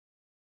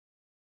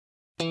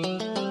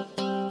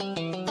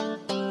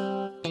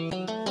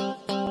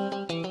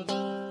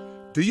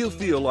Do you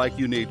feel like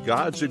you need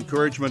God's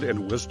encouragement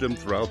and wisdom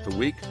throughout the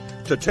week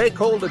to take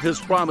hold of His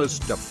promise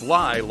to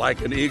fly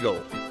like an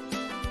eagle?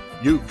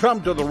 You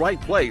come to the right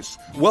place.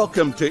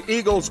 Welcome to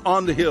Eagles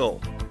on the Hill.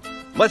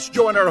 Let's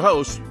join our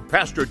host,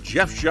 Pastor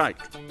Jeff Scheich.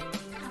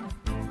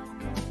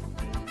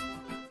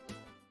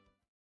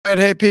 All right,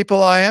 hey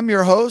people, I am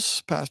your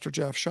host, Pastor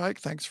Jeff Scheich.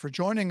 Thanks for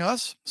joining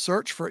us.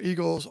 Search for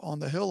Eagles on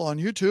the Hill on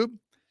YouTube.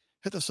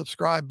 Hit the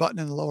subscribe button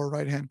in the lower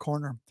right-hand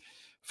corner.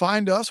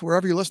 Find us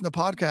wherever you listen to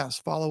podcasts.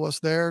 Follow us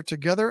there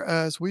together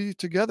as we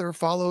together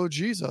follow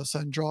Jesus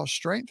and draw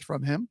strength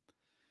from Him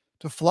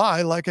to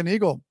fly like an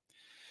eagle.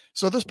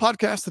 So this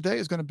podcast today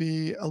is going to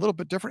be a little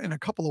bit different in a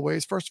couple of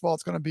ways. First of all,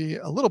 it's going to be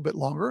a little bit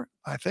longer,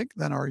 I think,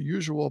 than our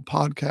usual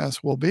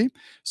podcast will be.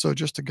 So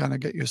just to kind of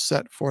get you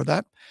set for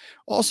that.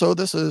 Also,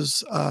 this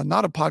is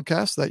not a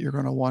podcast that you're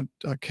going to want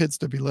kids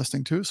to be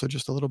listening to. So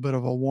just a little bit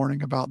of a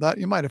warning about that.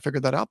 You might have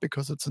figured that out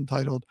because it's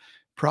entitled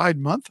Pride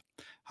Month,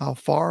 how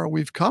far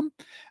we've come.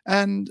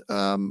 And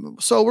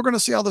so we're going to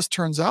see how this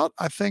turns out.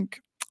 I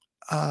think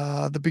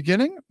the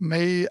beginning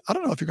I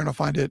don't know if you're going to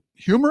find it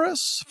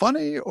humorous,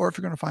 funny, or if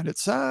you're going to find it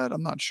sad.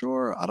 I'm not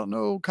sure. I don't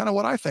know kind of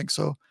what I think.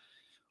 So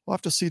we'll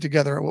have to see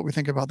together what we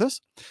think about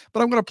this.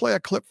 But I'm going to play a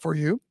clip for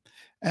you.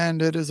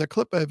 And it is a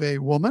clip of a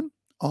woman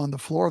on the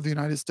floor of the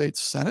United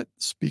States Senate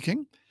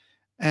speaking.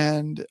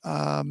 And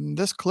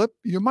this clip,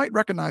 you might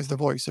recognize the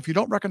voice. If you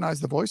don't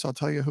recognize the voice, I'll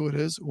tell you who it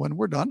is when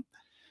we're done.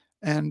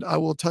 And I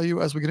will tell you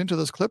as we get into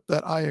this clip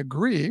that I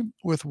agree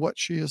with what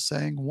she is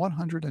saying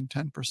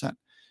 110%.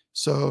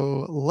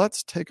 So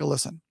let's take a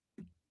listen.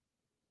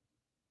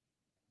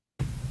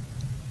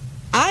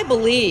 I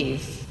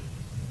believe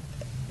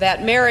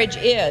that marriage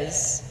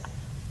is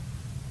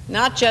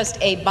not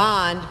just a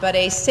bond, but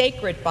a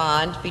sacred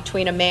bond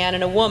between a man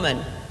and a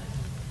woman.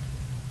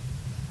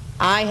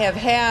 I have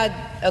had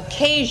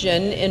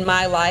occasion in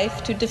my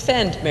life to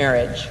defend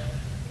marriage,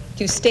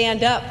 to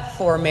stand up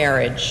for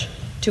marriage,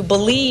 to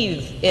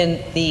believe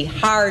in the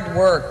hard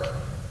work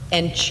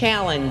and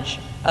challenge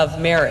of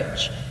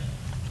marriage.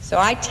 So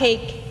I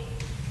take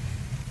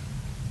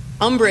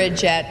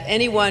umbrage at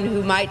anyone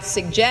who might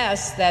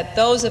suggest that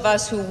those of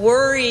us who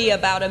worry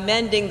about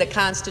amending the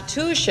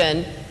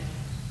Constitution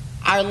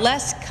are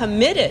less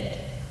committed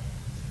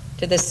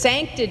to the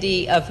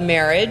sanctity of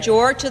marriage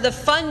or to the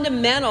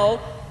fundamental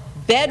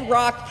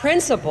bedrock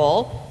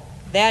principle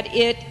that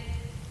it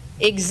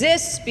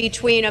exists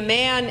between a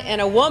man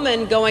and a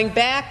woman going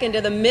back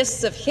into the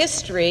mists of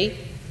history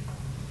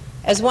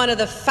as one of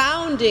the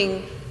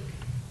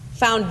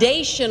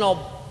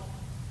foundational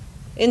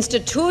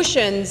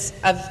institutions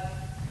of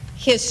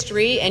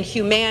history and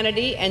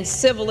humanity and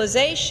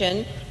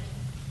civilization,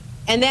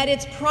 and that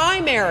its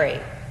primary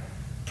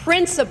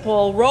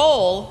principal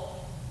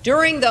role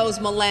during those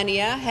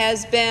millennia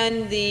has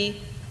been the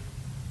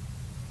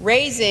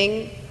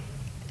raising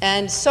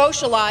and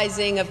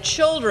socializing of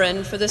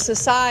children for the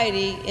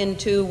society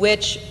into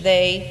which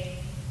they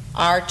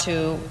are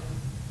to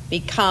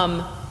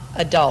become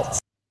adults.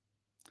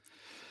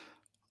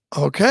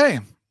 Okay.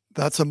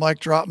 That's a mic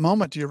drop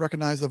moment. Do you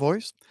recognize the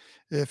voice?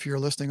 If you're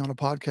listening on a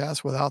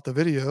podcast without the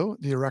video,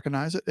 do you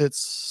recognize it? It's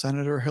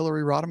Senator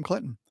Hillary Rodham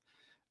Clinton.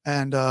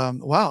 And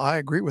wow, I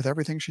agree with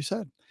everything she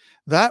said.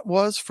 That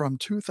was from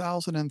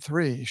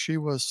 2003. She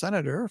was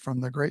senator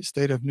from the great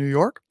state of New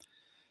York.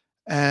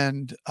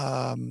 And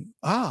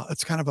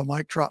it's kind of a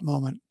mic drop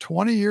moment.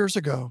 20 years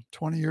ago,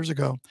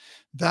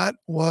 that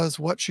was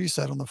what she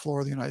said on the floor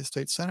of the United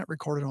States Senate,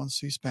 recorded on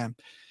C-SPAN.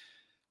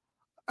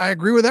 I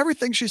agree with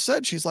everything she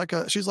said. She's like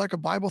a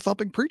Bible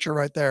thumping preacher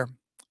right there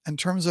in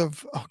terms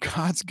of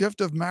God's gift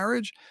of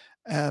marriage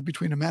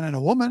between a man and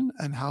a woman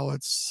and how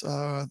it's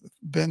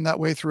been that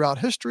way throughout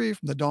history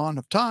from the dawn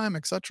of time,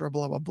 etc.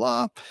 Blah, blah,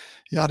 blah,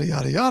 yada,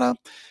 yada, yada.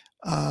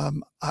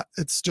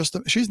 It's just,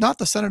 she's not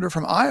the senator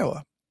from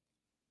Iowa.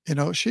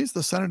 She's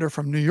the senator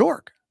from New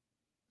York.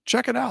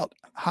 Check it out.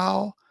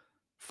 How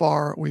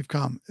far we've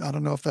come. I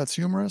don't know if that's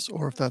humorous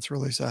or if that's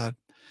really sad.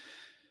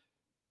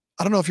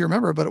 I don't know if you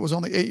remember, but it was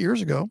only 8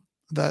 years ago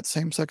that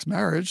same-sex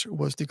marriage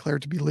was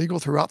declared to be legal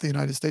throughout the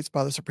United States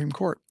by the Supreme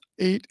Court.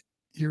 8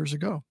 years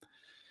ago.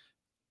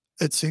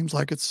 It seems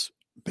like it's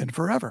been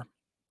forever.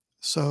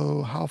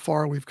 So how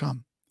far we've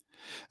come.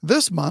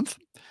 This month,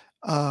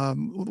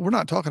 we're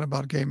not talking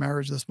about gay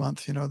marriage this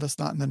month. That's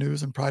not in the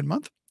news in Pride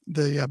Month.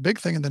 The big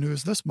thing in the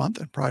news this month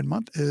in Pride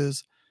Month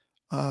is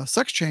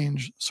sex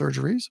change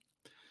surgeries,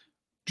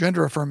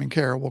 gender-affirming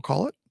care, we'll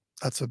call it.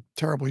 That's a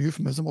terrible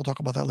euphemism. We'll talk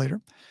about that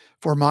later.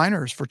 For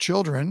minors, for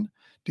children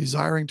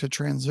desiring to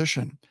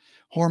transition,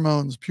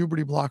 hormones,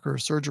 puberty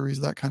blockers,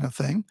 surgeries, that kind of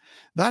thing.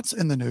 That's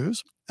in the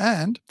news.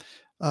 And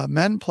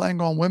men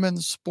playing on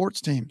women's sports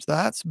teams.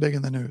 That's big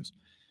in the news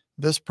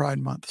this Pride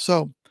Month.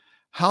 So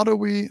how do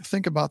we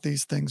think about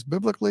these things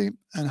biblically,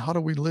 and how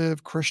do we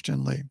live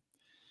Christianly?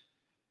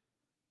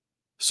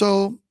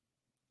 So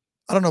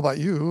I don't know about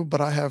you, but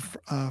I have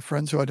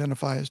friends who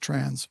identify as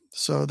trans.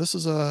 So this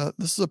is a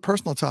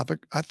personal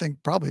topic, I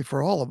think, probably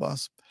for all of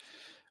us.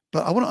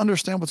 But I want to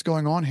understand what's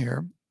going on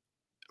here.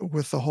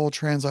 with the whole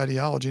trans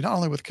ideology, not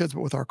only with kids,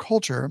 but with our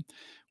culture,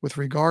 with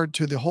regard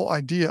to the whole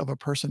idea of a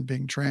person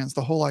being trans,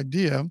 the whole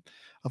idea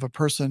of a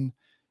person,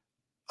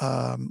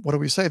 what do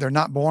we say? They're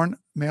not born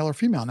male or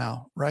female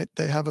now, right?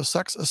 They have a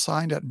sex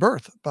assigned at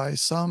birth by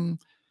some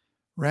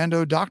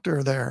rando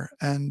doctor there,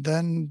 and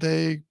then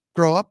they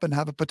grow up and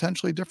have a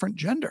potentially different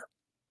gender.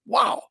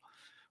 Wow.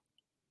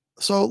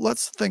 So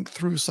let's think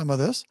through some of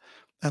this,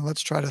 and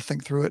let's try to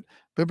think through it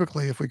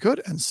biblically if we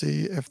could, and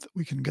see if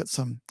we can get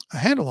a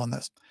handle on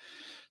this.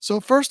 So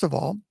first of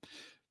all,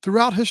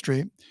 throughout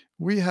history,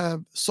 we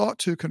have sought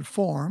to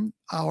conform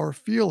our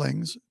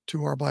feelings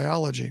to our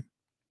biology.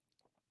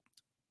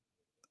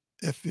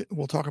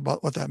 We'll talk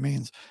about what that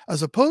means,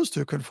 as opposed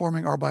to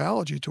conforming our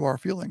biology to our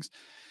feelings.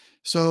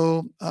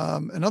 So,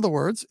 in other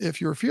words,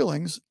 if your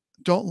feelings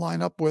don't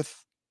line up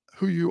with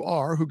who you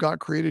are, who God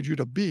created you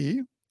to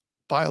be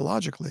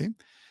biologically,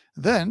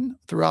 then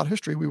throughout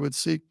history, we would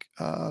seek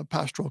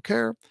pastoral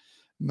care,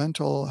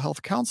 mental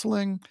health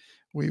counseling.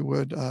 We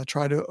would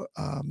try to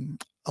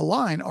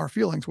align our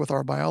feelings with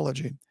our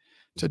biology.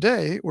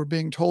 Today, we're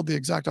being told the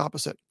exact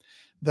opposite,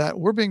 that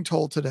we're being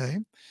told today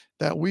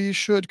that we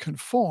should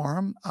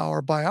conform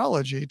our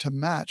biology to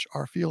match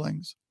our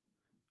feelings,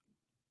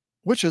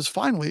 which is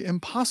finally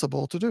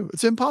impossible to do.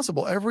 It's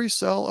impossible. Every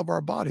cell of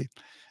our body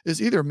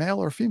is either male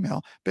or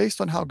female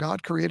based on how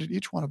God created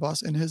each one of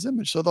us in his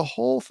image. So the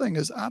whole thing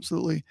is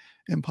absolutely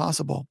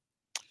impossible.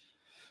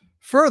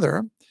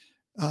 Further,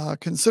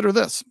 consider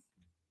this.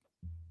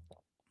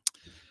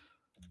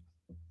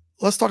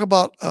 Let's talk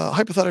about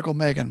hypothetical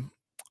Megan.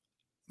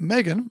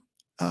 Megan,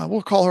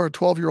 we'll call her a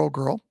 12-year-old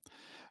girl.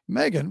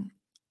 Megan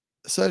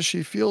says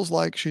she feels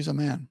like she's a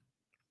man,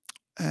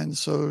 and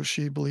so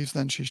she believes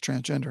then she's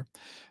transgender.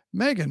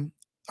 Megan,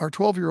 our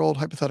 12-year-old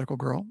hypothetical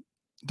girl,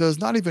 does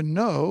not even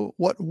know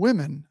what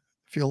women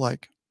feel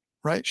like,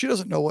 right? She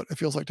doesn't know what it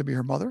feels like to be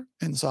her mother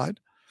inside.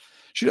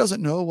 She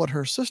doesn't know what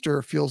her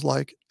sister feels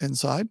like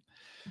inside.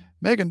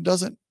 Megan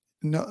doesn't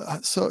know,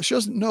 so she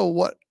doesn't know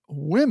what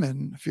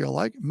women feel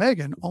like.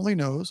 Megan only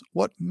knows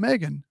what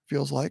Megan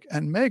feels like,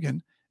 and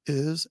Megan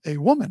is a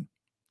woman.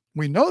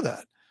 We know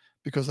that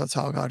because that's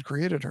how God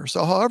created her.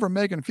 So however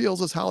Megan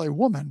feels is how a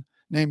woman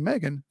named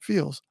Megan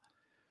feels.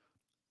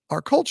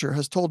 Our culture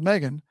has told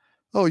Megan,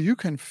 oh, you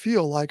can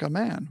feel like a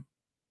man.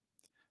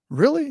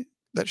 Really?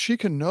 That she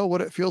can know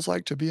what it feels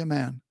like to be a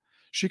man.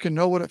 She can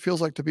know what it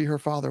feels like to be her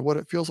father, what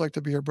it feels like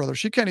to be her brother.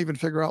 She can't even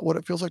figure out what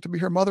it feels like to be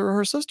her mother or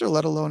her sister,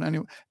 let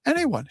alone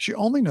anyone. She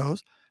only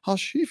knows how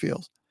she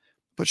feels.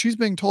 But she's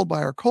being told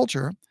by our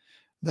culture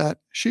that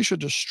she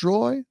should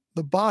destroy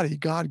the body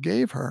God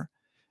gave her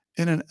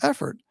in an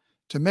effort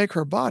to make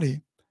her body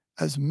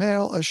as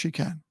male as she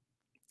can.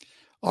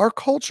 Our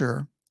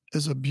culture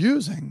is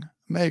abusing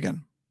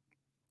Megan.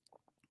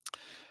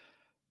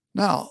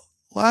 Now,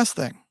 last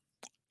thing,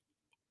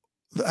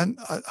 and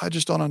I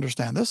just don't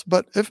understand this,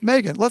 but if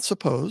Megan, let's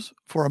suppose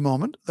for a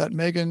moment that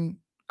Megan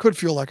could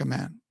feel like a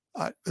man.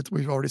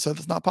 We've already said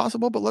it's not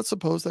possible, but let's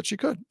suppose that she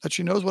could, that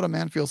she knows what a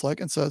man feels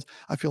like and says,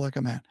 I feel like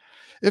a man.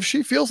 If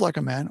she feels like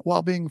a man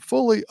while being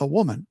fully a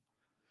woman,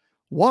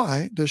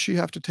 why does she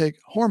have to take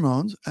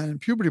hormones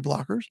and puberty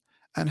blockers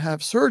and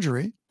have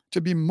surgery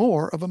to be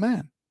more of a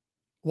man?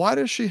 Why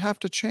does she have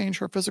to change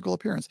her physical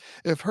appearance?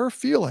 If her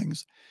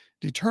feelings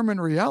determine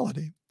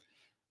reality,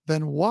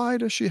 then why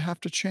does she have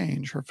to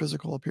change her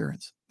physical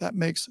appearance? That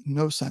makes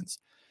no sense.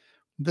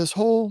 This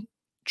whole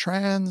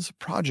trans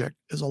project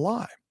is a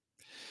lie.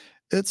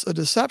 It's a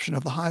deception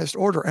of the highest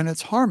order, and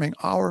it's harming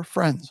our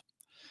friends.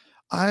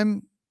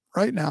 I'm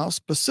right now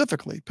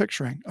specifically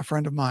picturing a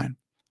friend of mine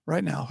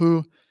right now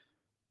who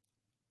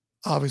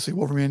obviously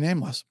will remain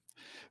nameless,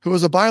 who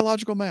is a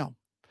biological male,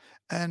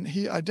 and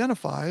he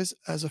identifies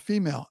as a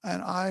female,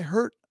 and I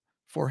hurt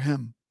for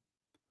him.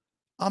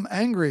 I'm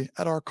angry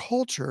at our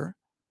culture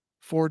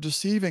for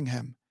deceiving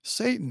him.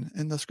 Satan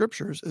in the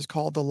scriptures is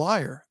called the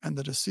liar and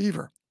the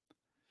deceiver.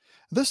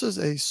 This is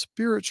a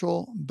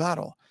spiritual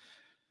battle.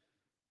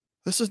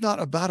 This is not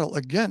a battle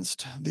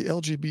against the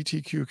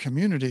LGBTQ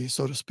community,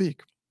 so to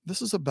speak.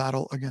 This is a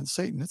battle against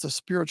Satan. It's a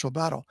spiritual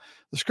battle.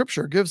 The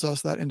scripture gives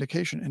us that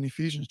indication in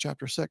Ephesians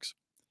chapter 6.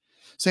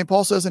 St.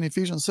 Paul says in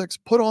Ephesians 6,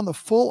 put on the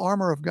full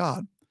armor of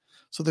God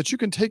so that you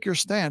can take your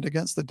stand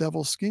against the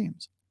devil's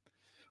schemes.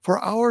 For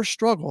our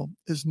struggle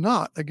is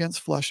not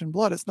against flesh and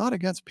blood. It's not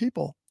against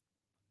people.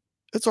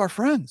 It's our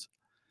friends.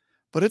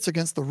 But it's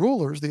against the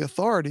rulers, the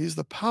authorities,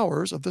 the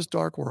powers of this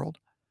dark world,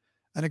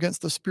 and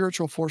against the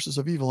spiritual forces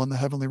of evil in the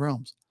heavenly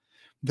realms.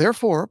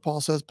 Therefore,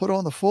 Paul says, put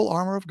on the full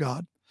armor of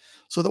God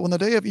so that when the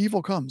day of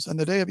evil comes, and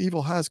the day of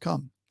evil has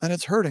come, and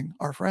it's hurting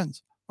our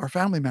friends, our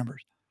family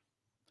members,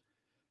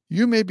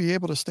 you may be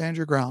able to stand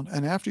your ground,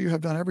 and after you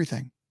have done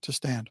everything, to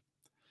stand.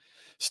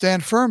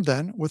 Stand firm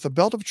then with the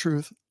belt of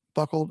truth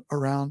buckled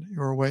around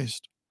your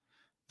waist.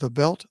 The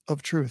belt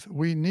of truth.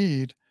 We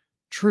need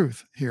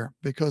truth here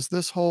because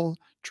this whole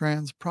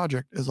trans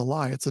project is a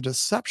lie. It's a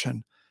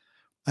deception,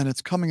 and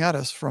it's coming at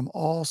us from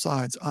all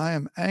sides. I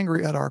am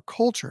angry at our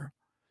culture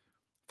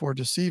for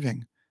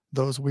deceiving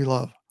those we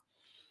love.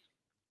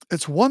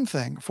 It's one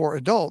thing for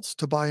adults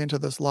to buy into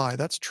this lie.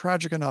 That's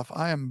tragic enough.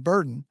 I am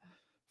burdened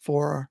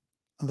for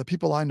the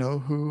people I know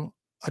who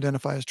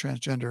identify as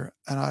transgender,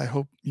 and I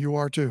hope you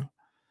are too.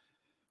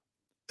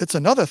 It's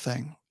another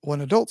thing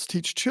when adults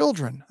teach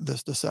children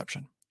this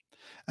deception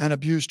and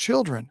abuse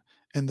children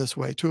in this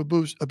way. To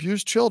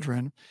abuse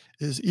children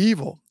is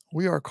evil.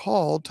 We are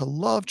called to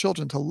love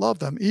children, to love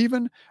them,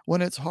 even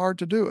when it's hard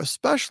to do,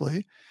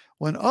 especially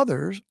when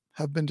others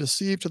have been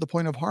deceived to the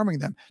point of harming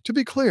them. To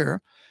be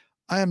clear,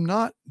 I am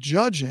not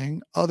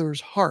judging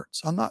others'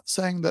 hearts. I'm not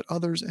saying that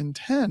others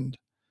intend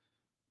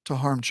to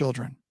harm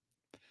children.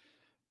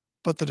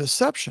 But the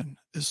deception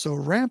is so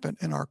rampant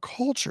in our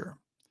culture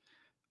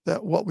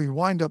that what we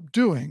wind up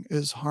doing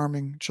is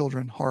harming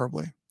children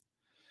horribly.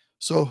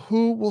 So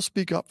who will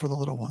speak up for the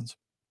little ones?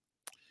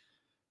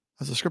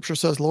 As the scripture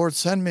says, Lord,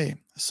 send me,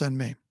 send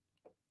me.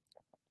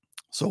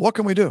 So what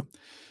can we do?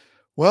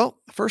 Well,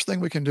 the first thing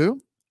we can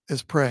do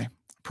is pray.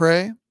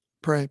 Pray,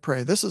 pray,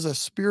 pray. This is a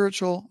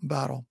spiritual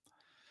battle.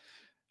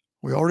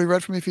 We already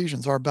read from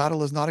Ephesians, our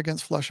battle is not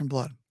against flesh and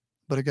blood,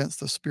 but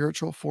against the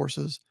spiritual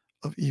forces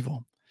of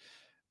evil.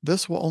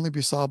 This will only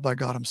be solved by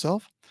God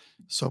himself.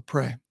 So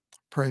pray,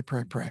 pray,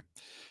 pray, pray.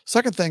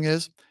 Second thing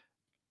is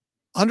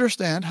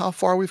understand how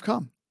far we've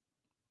come.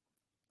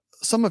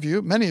 Some of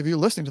you, many of you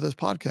listening to this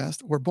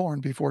podcast were born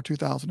before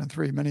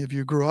 2003. Many of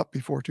you grew up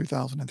before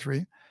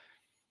 2003.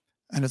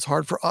 And it's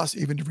hard for us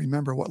even to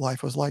remember what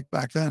life was like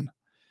back then.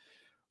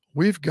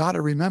 We've got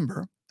to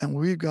remember, and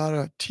we've got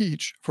to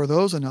teach for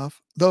those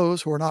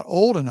who are not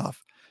old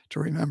enough to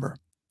remember.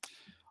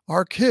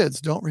 Our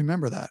kids don't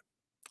remember that.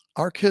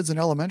 Our kids in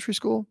elementary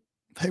school,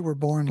 they were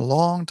born a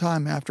long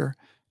time after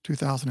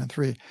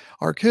 2003.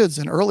 Our kids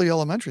in early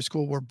elementary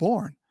school were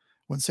born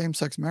when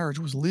same-sex marriage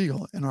was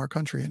legal in our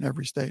country in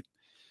every state.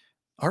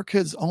 Our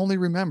kids only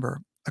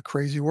remember a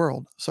crazy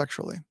world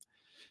sexually.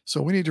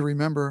 So we need to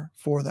remember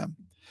for them.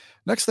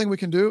 Next thing we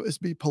can do is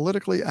be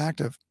politically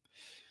active.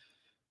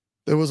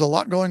 There was a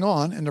lot going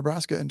on in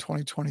Nebraska in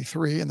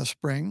 2023 in the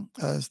spring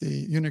as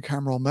the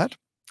unicameral met,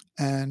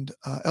 and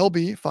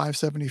LB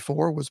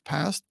 574 was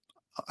passed,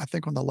 I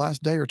think, on the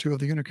last day or two of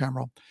the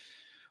unicameral.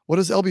 What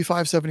does LB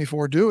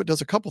 574 do? It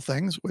does a couple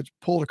things, which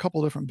pulled a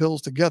couple different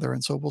bills together,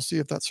 and so we'll see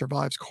if that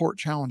survives court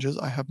challenges.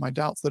 I have my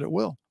doubts that it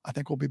will. I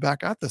think we'll be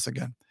back at this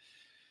again.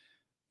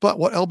 But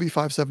what LB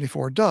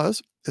 574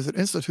 does is it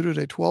instituted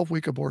a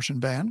 12-week abortion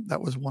ban.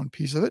 That was one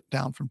piece of it,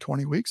 down from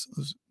 20 weeks.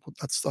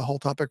 That's the whole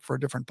topic for a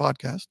different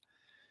podcast.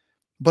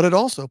 But it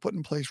also put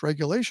in place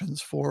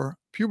regulations for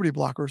puberty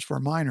blockers for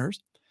minors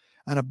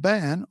and a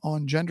ban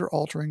on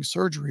gender-altering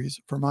surgeries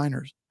for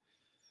minors,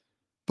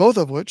 both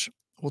of which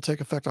will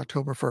take effect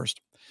October 1st.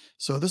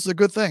 So this is a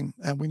good thing,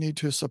 and we need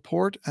to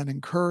support and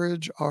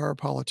encourage our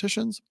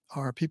politicians,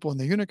 our people in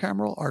the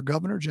unicameral, our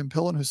governor, Jim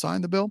Pillen, who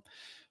signed the bill.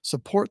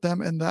 Support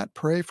them in that,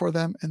 pray for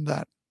them in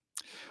that.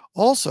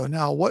 Also,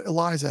 now what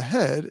lies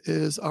ahead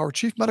is our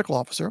chief medical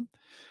officer,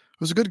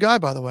 who's a good guy,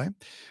 by the way,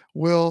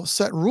 will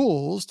set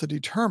rules to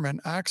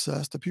determine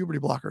access to puberty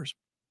blockers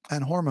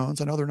and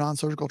hormones and other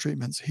non-surgical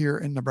treatments here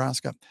in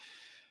Nebraska.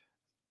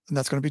 And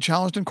that's going to be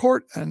challenged in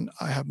court, and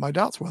I have my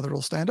doubts whether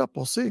it'll stand up.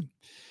 We'll see.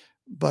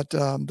 But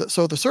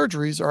so the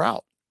surgeries are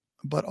out,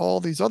 but all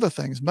these other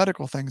things,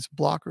 medical things,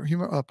 puberty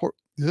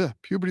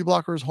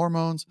blockers,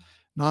 hormones,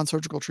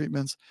 non-surgical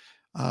treatments,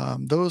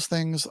 those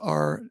things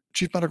our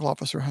chief medical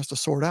officer has to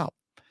sort out.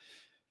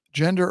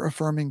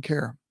 Gender-affirming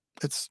care.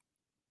 It's,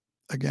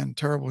 again,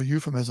 terrible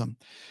euphemism,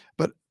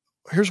 but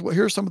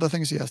here's some of the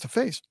things he has to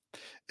face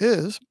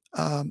is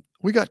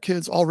we got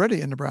kids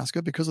already in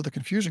Nebraska because of the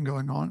confusion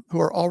going on who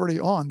are already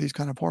on these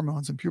kind of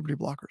hormones and puberty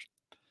blockers.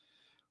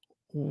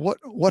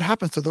 What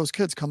happens to those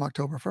kids come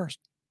October 1st?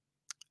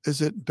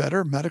 Is it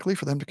better medically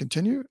for them to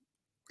continue?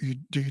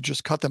 Do you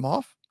just cut them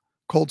off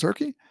cold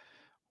turkey?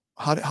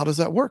 How does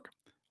that work?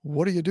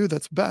 What do you do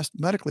that's best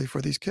medically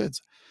for these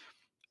kids?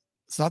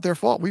 It's not their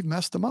fault. We've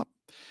messed them up.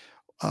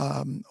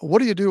 What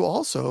do you do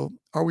also?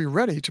 Are we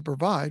ready to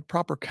provide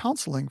proper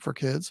counseling for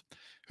kids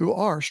who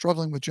are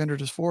struggling with gender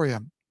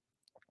dysphoria?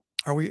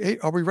 Are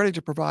we ready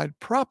to provide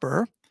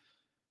proper,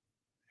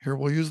 here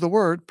we'll use the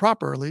word,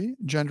 properly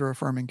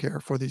gender-affirming care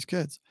for these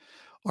kids?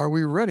 Are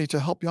we ready to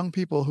help young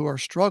people who are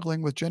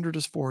struggling with gender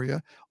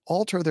dysphoria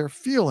alter their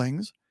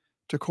feelings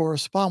to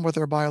correspond with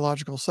their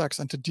biological sex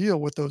and to deal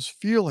with those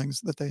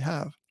feelings that they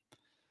have?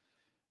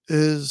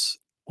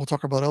 We'll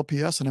talk about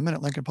LPS in a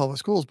minute, Lincoln Public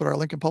Schools, but are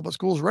Lincoln Public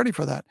Schools ready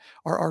for that?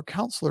 Are our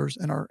counselors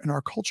in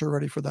our culture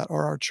ready for that?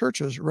 Are our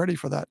churches ready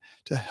for that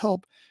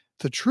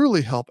to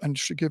truly help and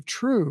to give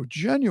true,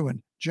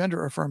 genuine,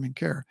 gender-affirming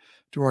care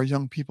to our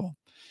young people?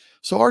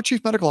 So our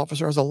chief medical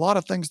officer has a lot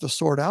of things to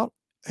sort out.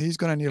 He's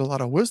going to need a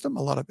lot of wisdom,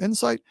 a lot of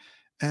insight,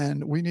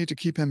 and we need to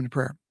keep him in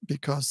prayer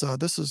because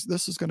this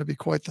is going to be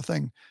quite the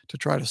thing to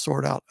try to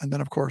sort out. And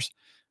then, of course,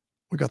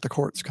 we got the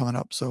courts coming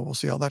up, so we'll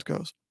see how that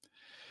goes.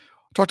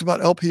 Talked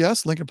about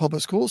LPS, Lincoln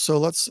Public Schools, so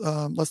let's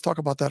talk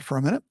about that for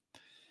a minute.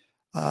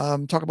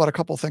 Talk about a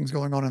couple of things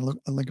going on in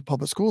Lincoln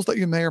Public Schools that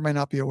you may or may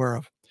not be aware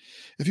of.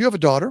 If you have a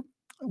daughter,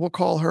 we'll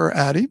call her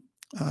Addie.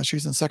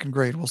 She's in second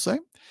grade, we'll say.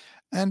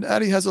 and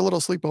Addie has a little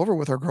sleepover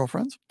with her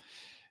girlfriends,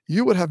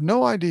 you would have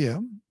no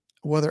idea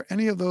whether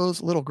any of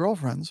those little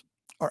girlfriends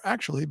are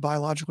actually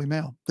biologically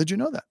male. Did you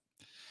know that?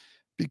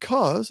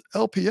 Because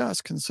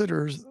LPS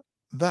considers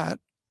that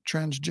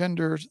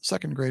transgender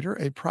second grader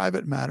a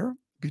private matter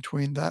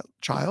between that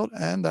child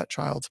and that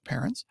child's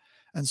parents,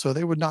 and so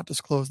they would not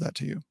disclose that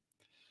to you.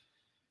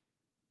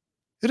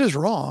 It is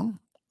wrong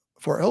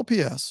for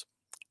LPS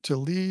to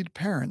lead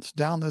parents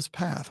down this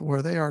path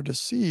where they are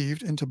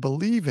deceived into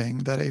believing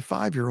that a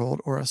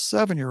 5-year-old or a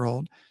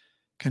 7-year-old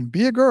can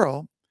be a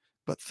girl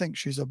but think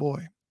she's a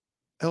boy.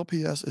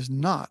 LPS is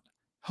not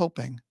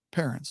helping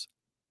parents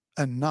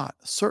and not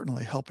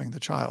certainly helping the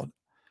child.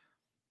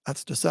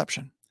 That's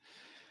deception.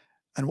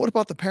 And what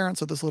about the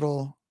parents of this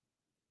little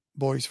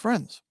boy's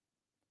friends?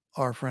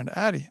 Our friend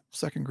Addie,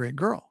 second grade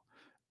girl.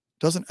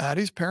 Doesn't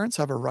Addie's parents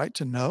have a right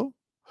to know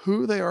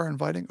who they are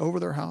inviting over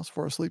their house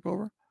for a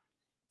sleepover?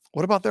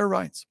 What about their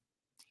rights?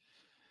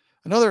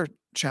 Another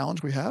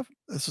challenge we have,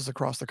 this is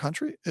across the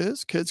country,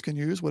 is kids can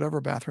use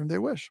whatever bathroom they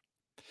wish.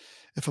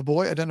 If a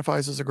boy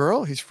identifies as a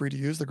girl, he's free to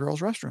use the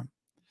girl's restroom.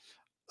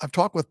 I've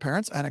talked with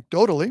parents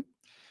anecdotally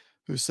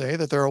who say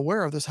that they're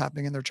aware of this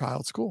happening in their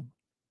child's school.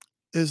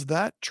 Is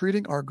that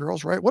treating our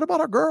girls right? What about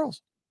our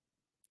girls?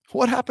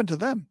 What happened to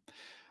them?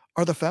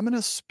 Are the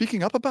feminists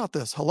speaking up about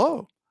this?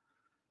 Hello?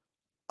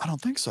 I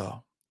don't think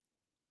so.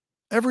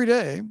 Every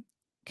day,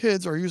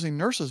 kids are using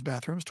nurses'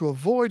 bathrooms to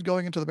avoid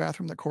going into the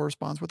bathroom that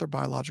corresponds with their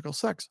biological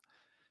sex.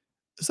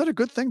 Is that a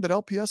good thing that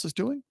LPS is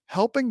doing?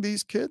 Helping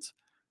these kids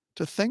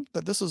to think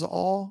that this is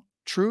all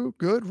true,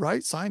 good,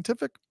 right,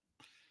 scientific?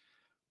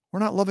 We're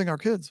not loving our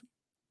kids.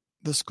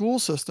 The school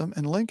system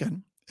in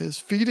Lincoln is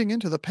feeding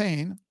into the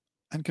pain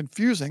and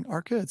confusing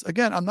our kids.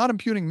 Again, I'm not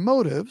imputing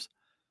motives.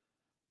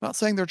 I'm not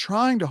saying they're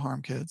trying to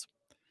harm kids.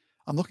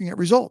 I'm looking at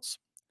results.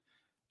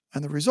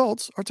 And the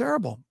results are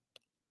terrible.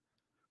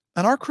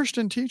 And our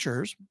Christian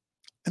teachers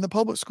in the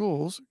public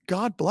schools,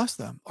 God bless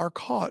them, are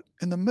caught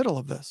in the middle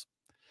of this.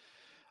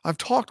 I've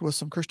talked with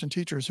some Christian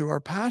teachers who are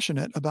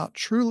passionate about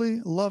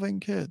truly loving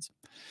kids,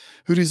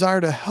 who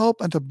desire to help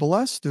and to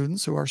bless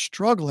students who are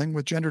struggling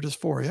with gender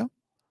dysphoria,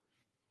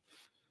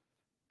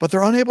 but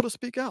they're unable to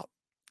speak out.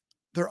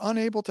 They're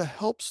unable to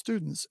help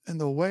students in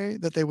the way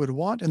that they would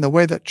want, in the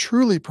way that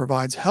truly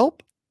provides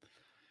help,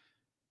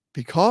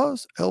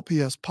 because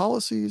LPS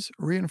policies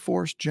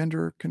reinforce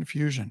gender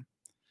confusion.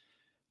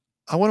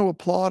 I want to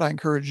applaud, I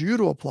encourage you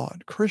to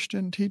applaud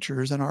Christian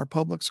teachers in our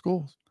public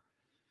schools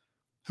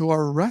who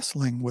are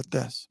wrestling with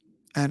this,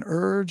 and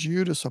urge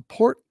you to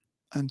support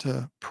and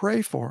to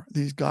pray for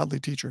these godly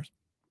teachers.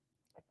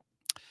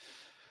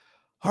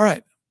 All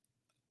right.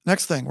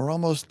 Next thing, we're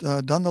almost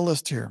done the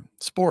list here.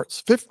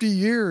 Sports, 50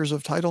 years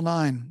of Title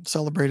IX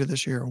celebrated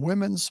this year.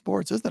 Women's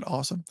sports, isn't it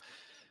awesome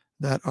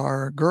that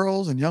our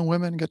girls and young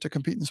women get to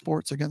compete in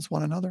sports against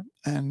one another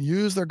and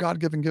use their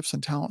God-given gifts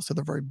and talents to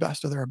the very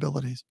best of their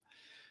abilities?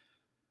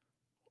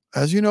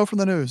 As you know from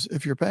the news,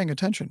 if you're paying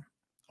attention,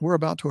 we're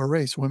about to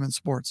erase women's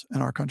sports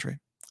in our country.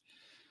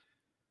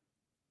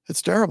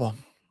 It's terrible.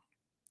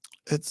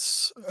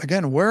 It's,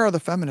 again, where are the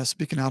feminists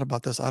speaking out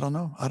about this? I don't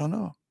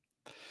know.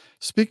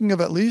 Speaking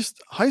of at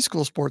least high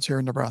school sports here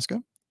in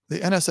Nebraska, the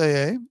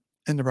NSAA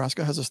in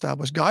Nebraska has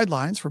established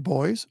guidelines for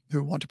boys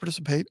who want to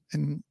participate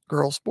in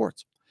girls'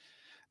 sports.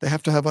 They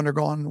have to have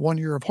undergone 1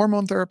 year of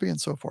hormone therapy and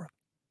so forth.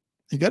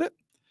 You get it?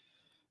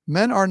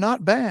 Men are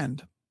not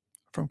banned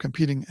from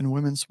competing in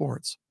women's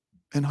sports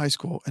in high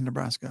school in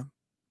Nebraska.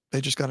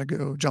 They just got to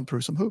go jump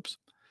through some hoops.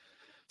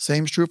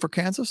 Same is true for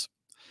Kansas.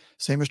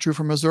 Same is true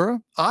for Missouri.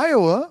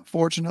 Iowa,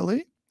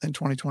 fortunately, in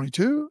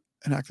 2022,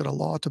 enacted a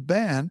law to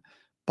ban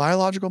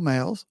biological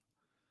males.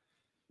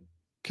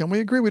 Can we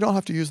agree we don't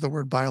have to use the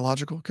word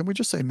biological? Can we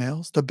just say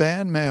males? To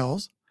ban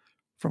males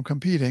from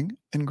competing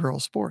in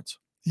girls' sports.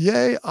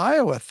 Yay,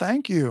 Iowa.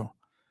 Thank you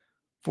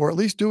for at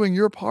least doing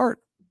your part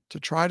to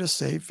try to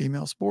save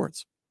female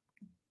sports.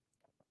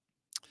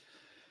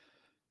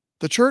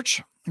 The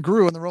church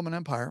grew in the Roman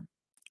Empire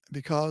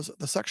because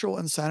the sexual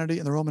insanity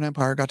in the Roman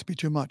Empire got to be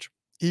too much,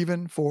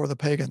 even for the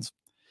pagans.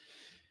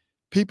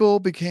 People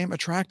became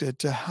attracted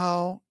to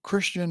how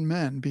Christian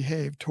men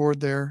behaved toward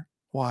their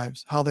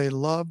wives, how they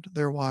loved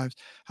their wives,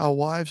 how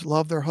wives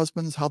loved their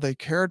husbands, how they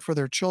cared for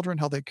their children,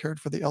 how they cared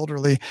for the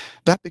elderly.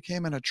 That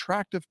became an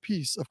attractive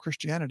piece of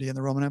Christianity in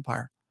the Roman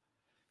Empire.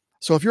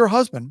 So if you're a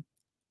husband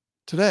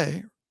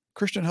today,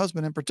 Christian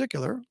husband in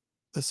particular,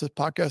 this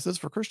podcast is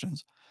for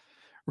Christians,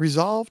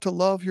 resolve to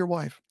love your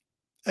wife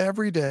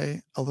every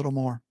day a little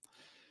more.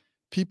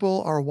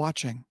 People are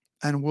watching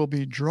and will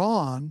be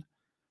drawn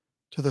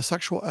to the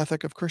sexual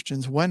ethic of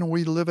Christians when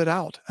we live it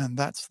out. And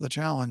that's the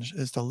challenge,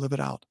 is to live it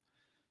out.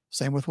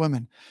 Same with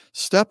women.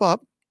 Step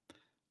up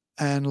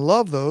and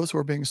love those who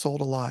are being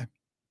sold a lie.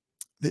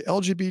 The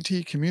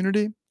LGBT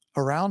community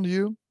around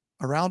you,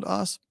 around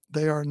us,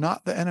 they are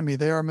not the enemy.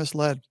 They are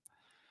misled.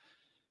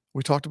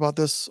 We talked about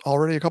this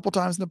already a couple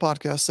times in the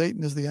podcast.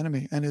 Satan is the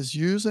enemy and is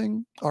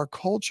using our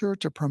culture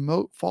to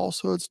promote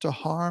falsehoods to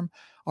harm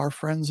our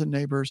friends and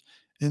neighbors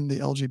in the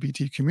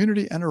LGBT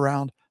community and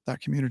around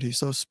that community.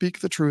 So speak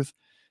the truth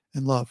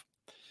in love.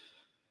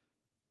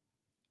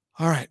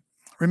 All right.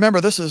 Remember,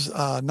 this is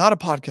not a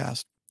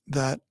podcast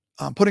that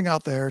I'm putting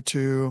out there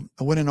to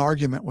win an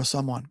argument with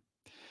someone.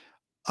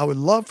 I would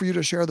love for you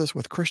to share this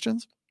with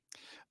Christians,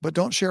 but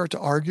don't share it to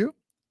argue.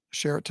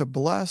 Share it to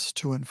bless,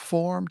 to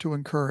inform, to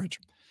encourage.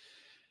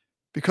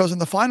 Because in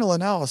the final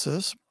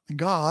analysis,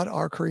 God,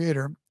 our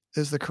creator,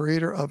 is the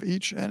creator of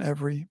each and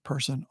every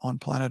person on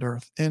planet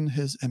Earth in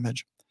his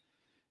image.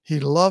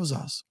 He loves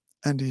us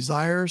and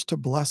desires to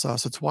bless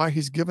us. It's why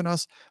he's given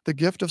us the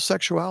gift of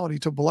sexuality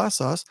to bless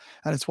us.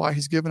 And it's why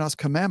he's given us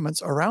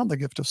commandments around the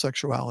gift of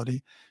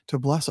sexuality to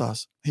bless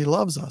us. He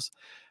loves us.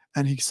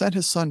 And he sent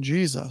his son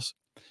Jesus,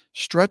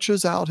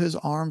 stretches out his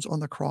arms on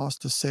the cross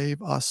to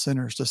save us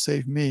sinners, to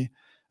save me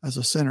as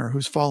a sinner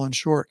who's fallen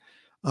short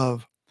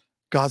of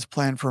God's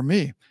plan for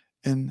me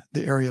in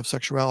the area of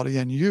sexuality,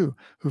 and you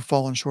who've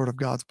fallen short of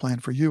God's plan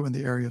for you in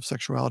the area of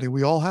sexuality.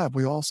 We all have.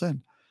 We all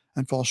sin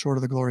and fall short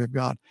of the glory of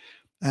God.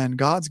 And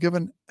God's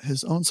given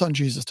his own son,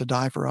 Jesus, to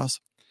die for us.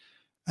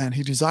 And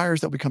he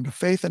desires that we come to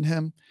faith in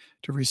him,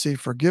 to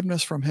receive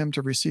forgiveness from him,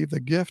 to receive the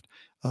gift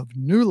of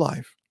new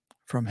life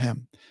from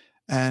him.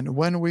 And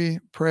when we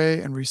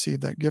pray and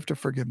receive that gift of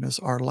forgiveness,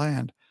 our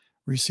land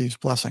receives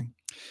blessing.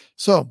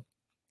 So,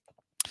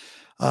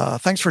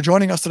 thanks for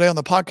joining us today on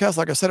the podcast.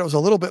 Like I said, it was a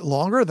little bit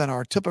longer than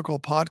our typical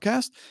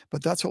podcast,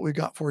 but that's what we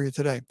got for you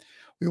today.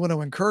 We want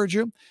to encourage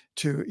you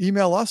to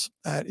email us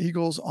at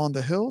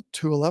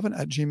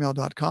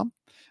eaglesonthehill211@gmail.com.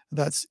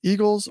 That's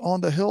Eagles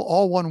on the Hill,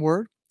 all one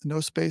word, no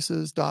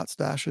spaces, dots,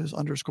 dashes,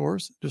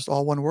 underscores, just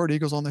all one word,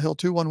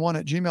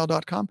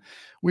 eaglesonthehill211@gmail.com.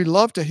 We'd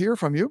love to hear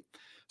from you.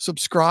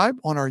 Subscribe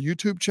on our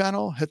YouTube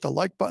channel. Hit the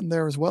like button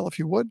there as well if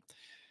you would.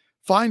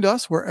 Find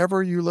us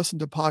wherever you listen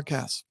to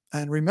podcasts.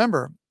 And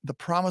remember the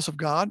promise of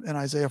God in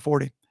Isaiah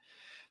 40,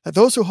 that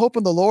those who hope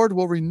in the Lord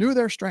will renew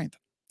their strength.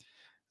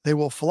 They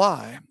will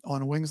fly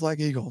on wings like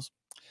eagles.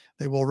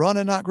 They will run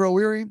and not grow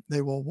weary.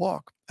 They will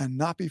walk and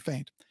not be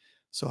faint.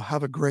 So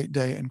have a great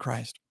day in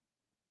Christ.